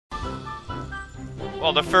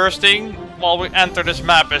Well, the first thing while we enter this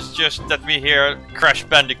map is just that we hear Crash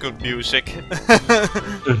Bandicoot music.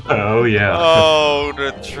 Oh yeah. Oh,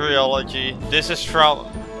 the trilogy. This is from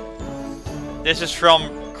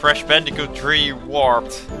Crash Bandicoot 3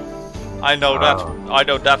 Warped. I know that. I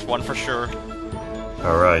know that one for sure.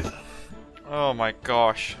 All right. Oh my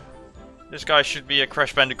gosh. This guy should be a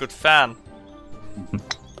Crash Bandicoot fan.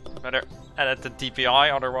 Better edit the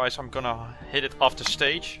DPI, otherwise I'm gonna hit it off the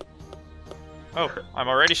stage. Oh, I'm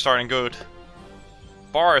already starting good.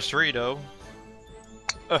 Bar is 3 though.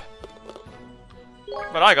 But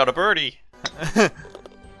I got a birdie. Got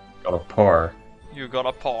a par. You got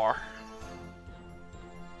a par.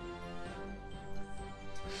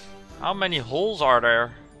 How many holes are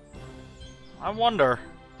there? I wonder.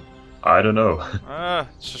 I don't know.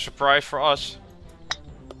 It's a surprise for us.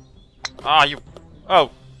 Ah, you...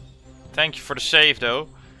 Oh. Thank you for the save, though.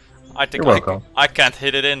 I think You're welcome. I can't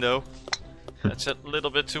hit it in, though. That's a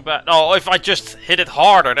little bit too bad. Oh, if I just hit it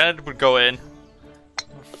harder, then it would go in.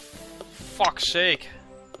 Fuck's sake.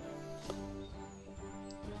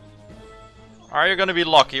 Are you gonna be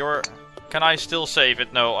lucky, or can I still save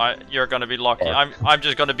it? No, you're gonna be lucky. I'm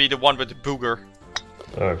just gonna be the one with the booger.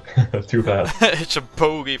 Oh, too bad. It's a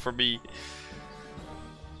bogey for me.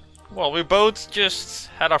 Well, we both just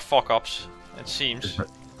had our fuck-ups, it seems.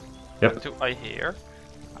 Yep. What do I hear?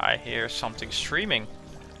 I hear something streaming.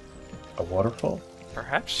 A waterfall?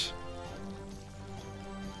 Perhaps?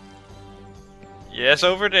 Yes,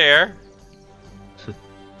 over there.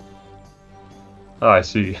 Oh, I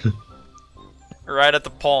see. Right at the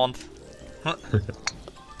pond.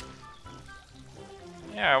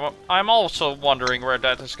 Yeah, well, I'm also wondering where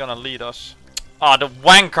that is gonna lead us. Ah, the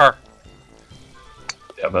wanker!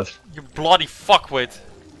 Yeah, but You bloody fuckwit!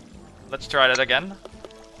 Let's try that again.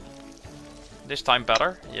 This time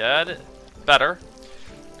better. Yeah, better.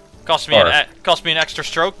 Cost me an extra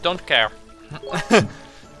stroke. Don't care.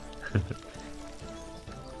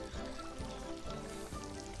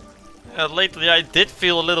 Lately, I did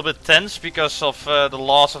feel a little bit tense because of the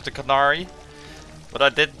loss of the Canary, but I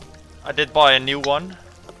did buy a new one.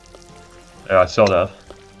 yeah, I saw that.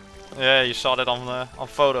 Yeah, you saw that on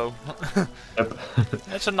photo. Yep.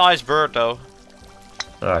 It's a nice bird, though.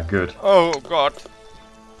 Ah, good. Oh god.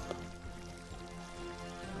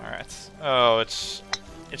 Alright. Oh, it's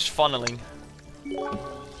funneling.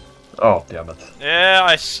 Oh, damn it. Yeah,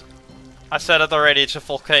 I said it already. It's a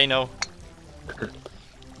volcano.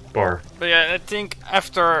 Bar. But yeah, I think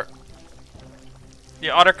after the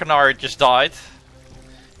other Canary just died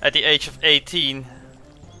at the age of 18,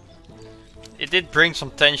 it did bring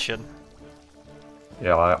some tension.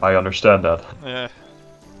 Yeah, I understand that. Yeah.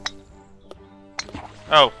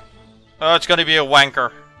 Oh, it's gonna be a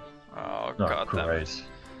wanker. Oh god damn. Great.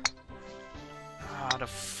 Ah, the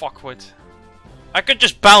fuckwit. I could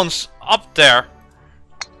just bounce up there.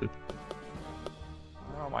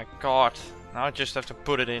 Oh my god. Now I just have to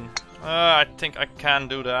put it in. I think I can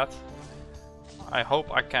do that. I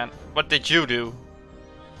hope I can. What did you do?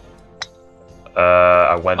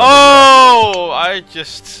 I went. Oh! I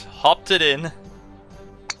just hopped it in.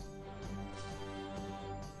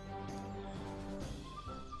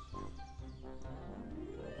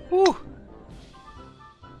 Whew.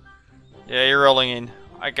 Yeah, you're rolling in.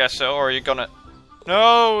 I guess so. Or you're gonna.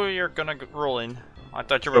 No, you're gonna roll in. I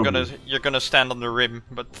thought you were you're gonna stand on the rim,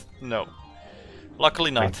 but no.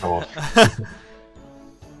 Luckily not.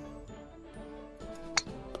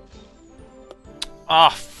 Ah,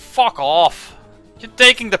 fuck off! You're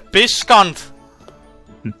taking the piss, cunt!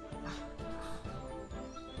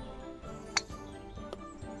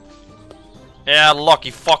 Yeah,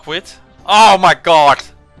 lucky fuckwit. Oh my god!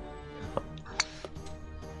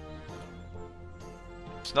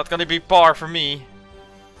 It's not gonna be par for me.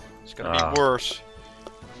 It's gonna be worse.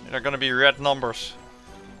 They're gonna be red numbers.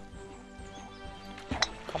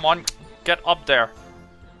 Come on, get up there.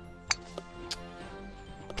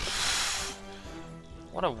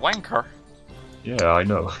 What a wanker. Yeah, I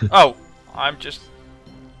know. Oh, I'm just...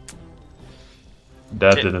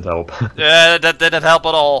 That didn't help. Yeah, that didn't help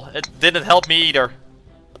at all. It didn't help me either.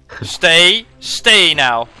 Stay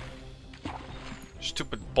now.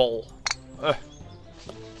 Stupid ball.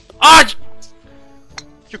 Ah!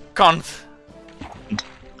 You cunt.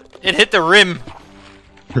 It hit the rim.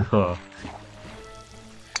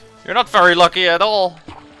 You're not very lucky at all.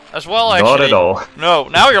 As well, actually. Not at all. No,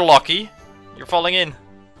 now you're lucky. You're falling in.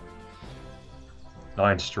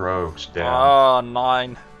 9 strokes, damn. Ah,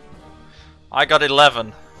 9. I got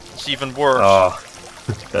 11. It's even worse. Oh,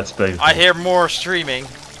 that's painful. I hear more streaming.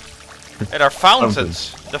 It are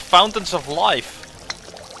fountains. The fountains of life.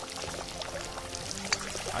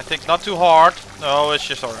 I think not too hard. No, it's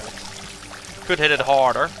just alright. Could hit it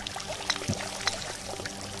harder.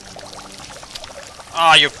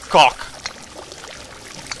 Ah, you cock!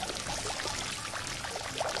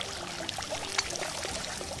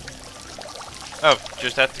 Oh,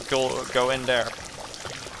 just had to go in there.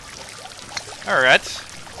 Alright.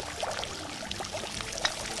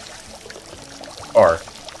 R.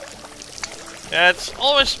 Yeah, it's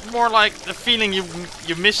always more like the feeling you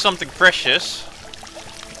miss something precious.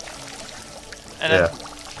 And yeah. then,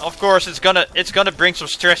 of course it's gonna bring some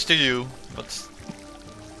stress to you, but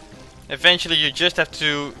eventually you just have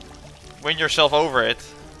to win yourself over it.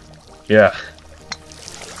 Yeah.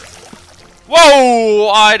 Whoa!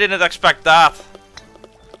 I didn't expect that.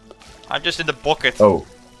 I'm just in the bucket. Oh.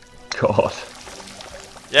 God.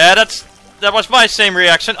 Yeah, that was my same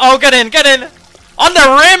reaction. Oh, get in, get in! On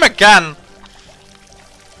the rim again!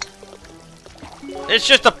 It's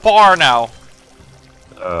just a par now.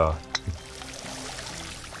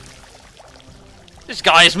 This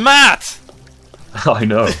guy is mad! I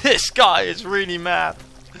know. This guy is really mad.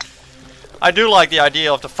 I do like the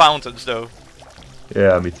idea of the fountains though.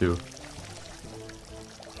 Yeah, me too.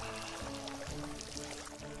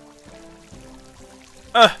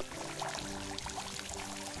 Oh,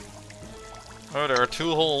 there are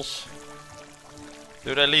 2 holes.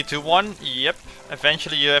 Do they lead to 1? Yep.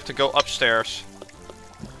 Eventually you have to go upstairs.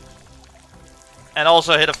 And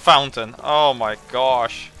also hit a fountain. Oh my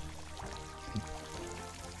gosh.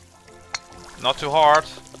 Not too hard.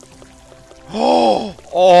 Oh,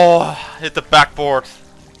 hit the backboard.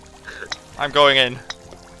 I'm going in.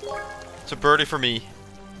 It's a birdie for me.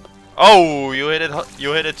 Oh, you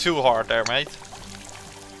hit it too hard there, mate.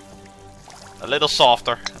 A little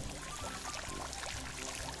softer.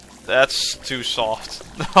 That's too soft.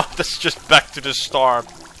 That's just back to the start.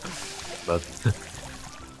 But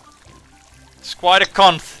It's quite a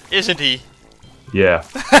cunt, isn't he? yeah.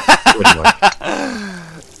 Pretty much.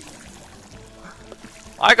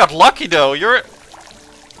 I got lucky though. You're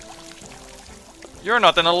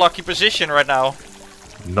not in a lucky position right now.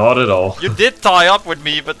 Not at all. You did tie up with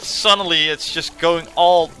me, but suddenly it's just going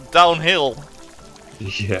all downhill.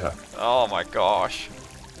 Yeah. Oh my gosh.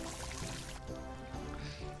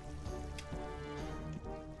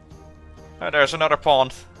 Oh, there's another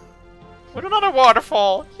pond. With another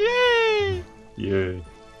waterfall. Yay! Yeah.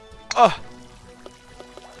 Oh,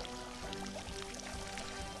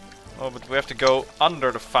 but we have to go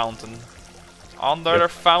under the fountain. Under the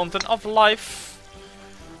fountain of life.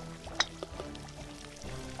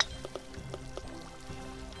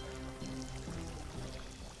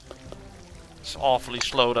 It's awfully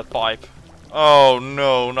slow, that pipe. Oh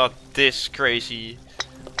no, not this crazy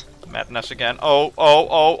madness again. Oh,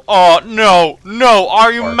 no, no,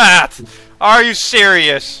 are you mad? Are you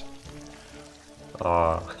serious?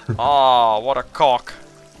 Ah, what a cock.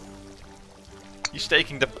 He's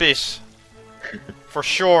taking the piss. For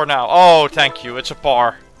sure now. Oh, thank you, it's a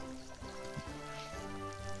par.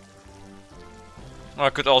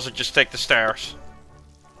 I could also just take the stairs.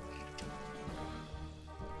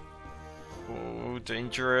 Ooh,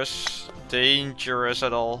 dangerous. Dangerous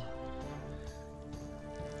at all.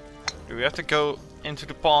 Do we have to go into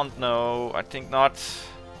the pond? No, I think not.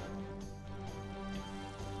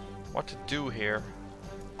 What to do here?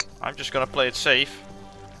 I'm just gonna play it safe.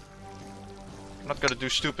 I'm not gonna do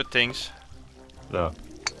stupid things. No.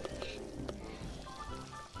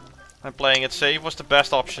 And playing it safe was the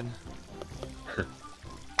best option.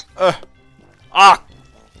 Ah!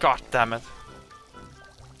 God damn it.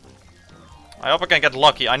 I hope I can get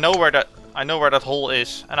lucky. I know where that hole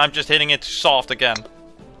is, and I'm just hitting it too soft again.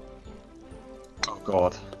 Oh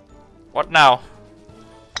god. What now?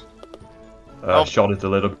 I shot it a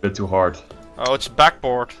little bit too hard. Oh, it's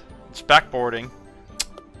backboard. It's backboarding.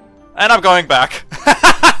 And I'm going back.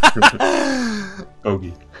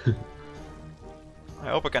 Bogey. I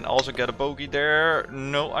hope I can also get a bogey there.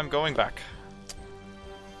 No, I'm going back.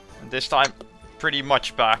 And this time, pretty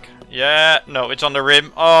much back. Yeah, no, it's on the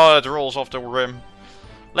rim. Oh, it rolls off the rim.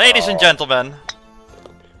 Ladies and gentlemen.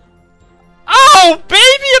 Oh,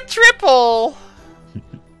 baby, a triple!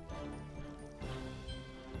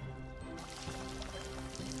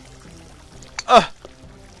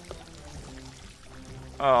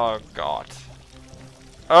 Oh, God.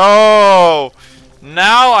 Oh!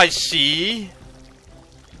 Now I see.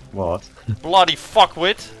 What? Bloody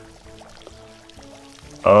fuckwit.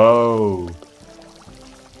 Oh.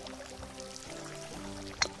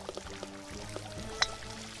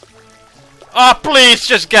 Ah, please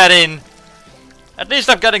just get in. At least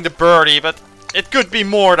I'm getting the birdie, but it could be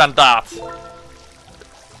more than that.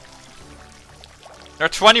 There are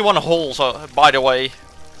 21 holes, by the way.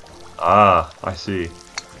 Ah, I see.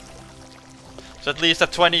 So at least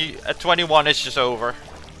at 21 it's just over.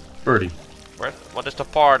 Birdie. What is the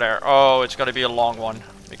par there? Oh, it's gonna be a long one.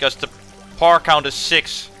 Because the par count is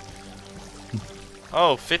 6.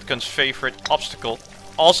 Oh, Vitkun's favorite obstacle.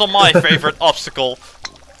 Also my favorite obstacle.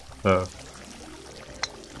 Oh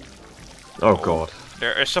god.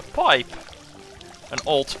 There is a pipe. An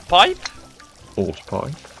old pipe? Old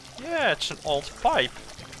pipe. Yeah, it's an old pipe.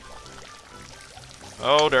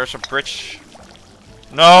 Oh, there's a bridge.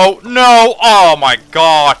 No, no! Oh my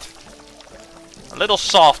god! A little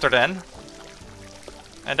softer then.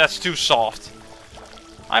 And that's too soft.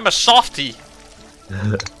 I'm a softie.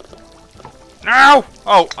 No!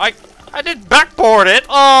 Oh, I did backboard it.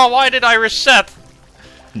 Oh, why did I reset?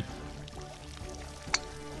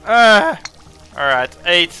 Alright,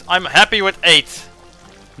 8. I'm happy with 8.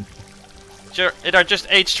 It are just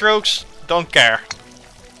 8 strokes. Don't care.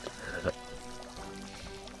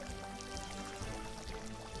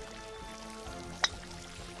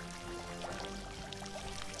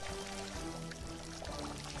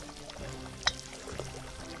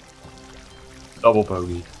 Double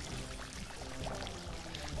bogey.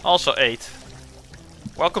 Also 8.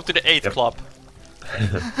 Welcome to the 8 Yep. club.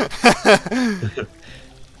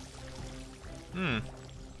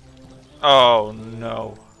 Oh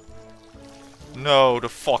no. No, the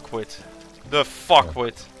fuckwit. The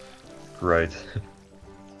fuckwit. Right.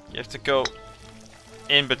 You have to go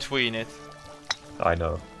in between it. I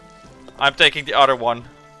know. I'm taking the other one.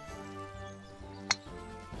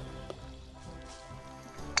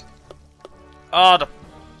 Oh,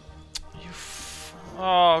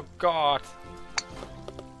 oh god.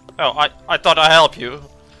 Oh, I thought I'd help you.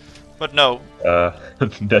 But no,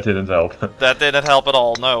 That didn't help. that didn't help at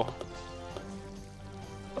all, no.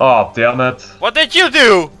 Oh, damn it. What did you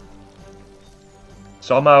do?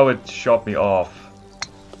 Somehow it shot me off.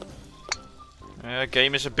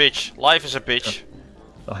 Game is a bitch. Life is a bitch.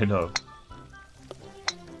 I know.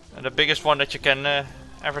 And the biggest one that you can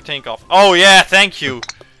ever think of. Oh yeah, thank you.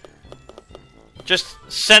 Just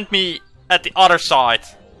send me at the other side.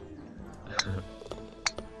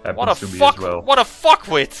 What a Happens to me fuck! as well. What a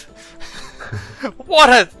fuckwit! what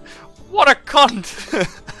a cunt!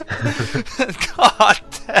 God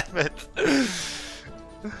damn it!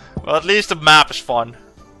 Well, at least the map is fun.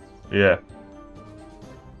 Yeah.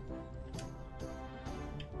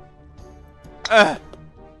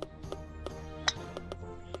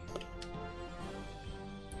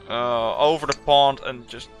 Over the pond and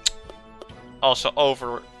just also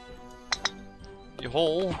over the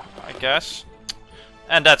hole, I guess.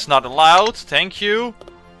 And that's not allowed. Thank you.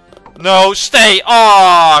 No, stay.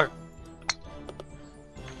 Oh.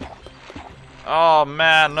 Oh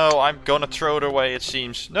man, no. I'm gonna throw it away. It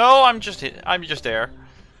seems. No, I'm just there.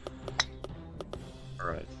 All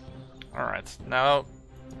right. All right. Now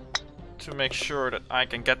to make sure that I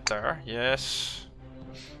can get there. Yes.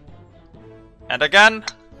 And again.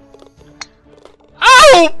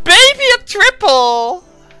 Oh, baby, a triple!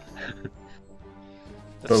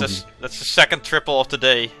 That's the second triple of the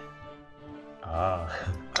day. Ah.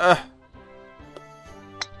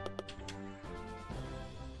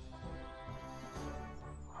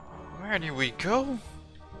 Where do we go?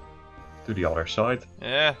 To the other side.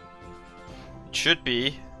 Yeah, it should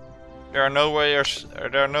be. There are no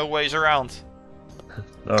ways around.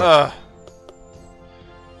 No.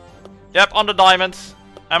 Yep, on the diamond.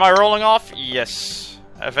 Am I rolling off? Yes.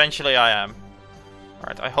 Eventually I am.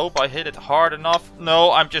 Alright, I hope I hit it hard enough.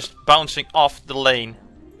 No, I'm just bouncing off the lane.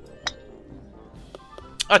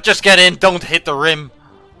 Just get in, don't hit the rim.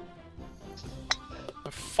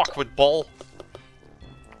 Fuck with ball.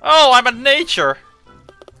 Oh, I'm at nature.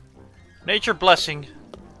 Nature blessing.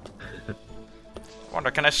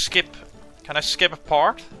 Wonder, can I skip a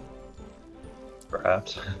part?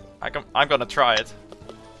 Perhaps. I'm gonna try it.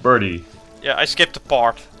 Birdie. Yeah, I skipped a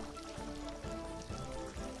part.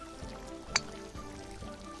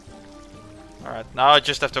 Alright, now I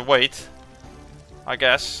just have to wait. I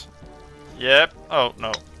guess. Yep. Oh,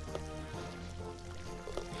 no.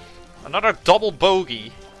 Another double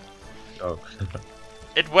bogey. Oh.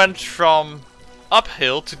 It went from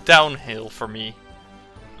uphill to downhill for me.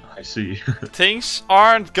 I see. Things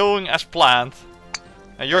aren't going as planned.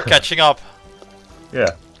 And you're catching up.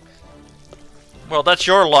 Yeah. Well, that's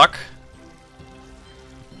your luck.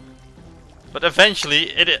 But eventually,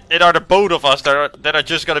 it are the both of us that are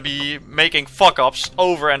just gonna be making fuck-ups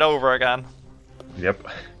over and over again. Yep.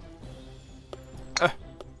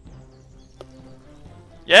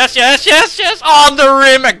 Yes, yes, yes, yes! On the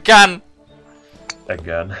rim again!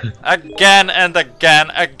 Again. Again and again.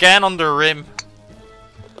 Again on the rim.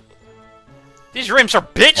 These rims are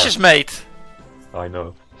bitches, mate. I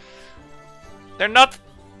know. They're not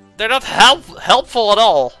helpful at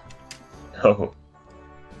all. Oh.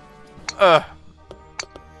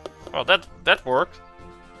 Well, that worked.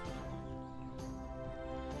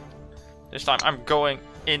 This time I'm going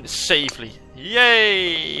in safely.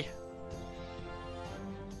 Yay!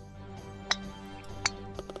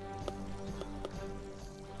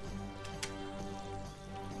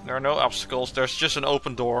 There are no obstacles, there's just an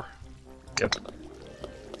open door. Yep.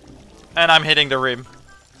 And I'm hitting the rim.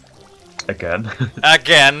 Again.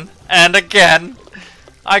 Again and again.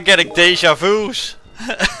 I'm getting deja vus.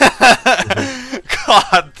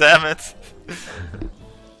 God damn it.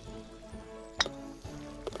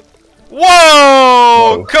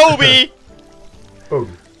 Whoa! Kobe! Oh.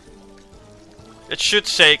 It should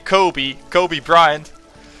say Kobe Bryant.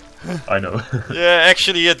 I know. Yeah,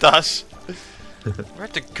 actually it does. Where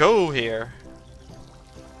to go here?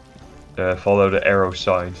 Follow the arrow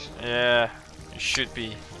signs. Yeah, you should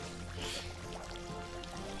be.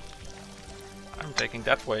 I'm taking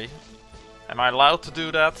that way. Am I allowed to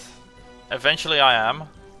do that? Eventually I am.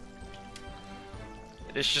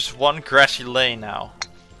 It is just one grassy lane now.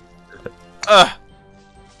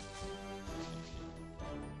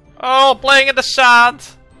 Oh, playing in the sand!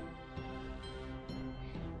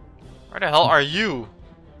 Where the hell are you?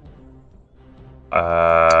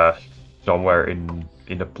 Somewhere in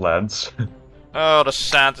the plants. Oh, the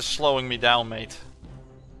sand is slowing me down, mate.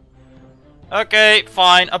 Okay,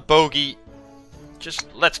 fine, a bogey.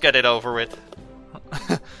 Just let's get it over with.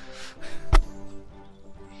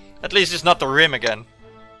 At least it's not the rim again.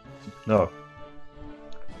 No.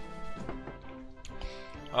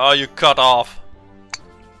 Oh, you cut off.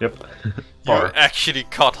 Yep. You actually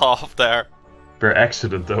cut off there. Per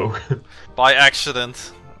accident, though. By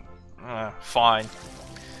accident. Fine.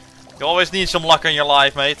 You always need some luck in your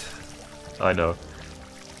life, mate. I know.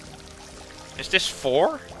 Is this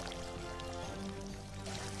 4?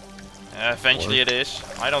 Eventually it is.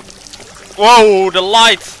 I don't... Whoa, the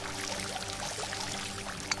light!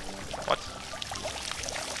 What?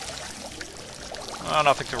 Oh,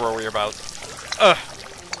 nothing to worry about.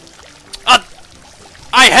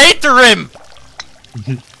 I hate the rim!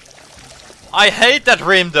 I hate that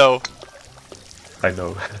rim, though. I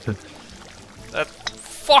know. That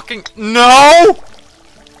fucking... No!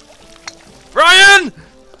 Brian!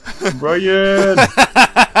 Brian!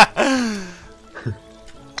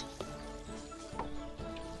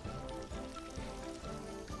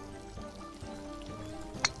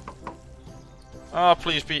 Oh,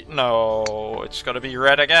 please be... No, it's gotta be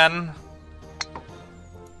red again.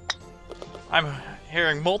 I'm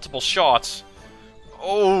hearing multiple shots.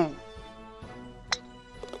 Oh!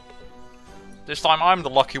 This time I'm the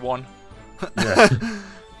lucky one. Yeah.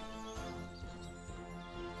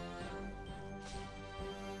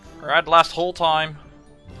 Red last whole time.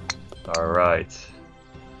 Alright.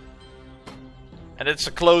 And it's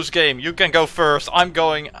a close game. You can go first. I'm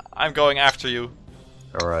going after you.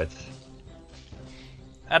 Alright.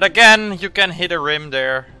 And again, you can hit a rim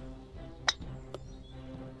there.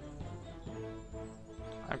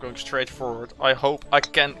 I'm going straight forward. I hope I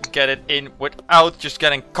can get it in without just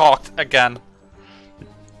getting cocked again.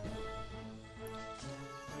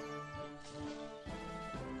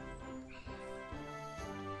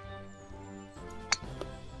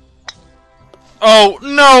 Oh,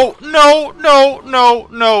 no, no, no, no,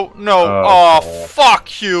 no, no. Oh,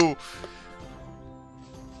 fuck you.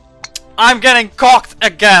 I'm getting cocked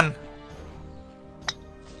again.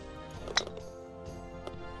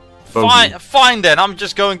 Fine, fine then. I'm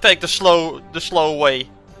just going to take the slow way.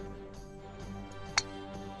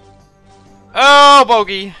 Oh,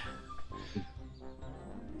 bogey.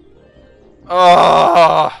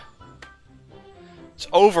 Oh. It's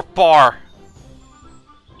over par.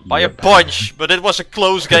 By a bunch, but it was a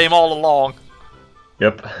close game all along.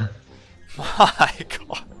 Yep. My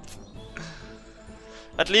god.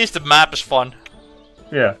 At least the map is fun.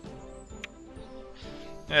 Yeah.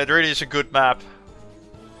 Yeah, it really is a good map.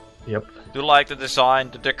 Yep. Do like the design,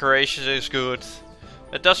 the decoration is good.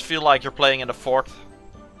 It does feel like you're playing in the fort.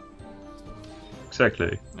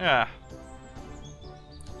 Exactly. Yeah.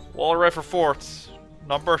 Wall River Fort,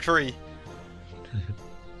 number 3.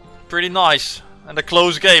 Pretty nice. And a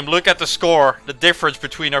close game. Look at the score. The difference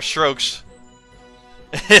between our strokes.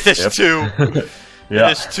 It is 2. Yeah.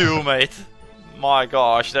 It is 2, mate. My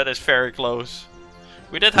gosh, that is very close.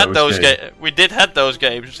 We did have those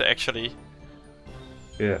games actually.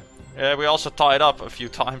 Yeah. Yeah, we also tied up a few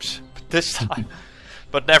times but this time,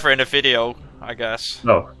 but never in a video, I guess.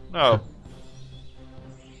 No. No.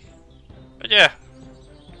 But yeah,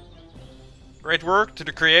 great work to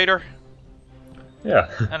the creator. Yeah.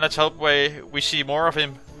 And let's hope we see more of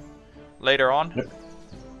him later on. Yep.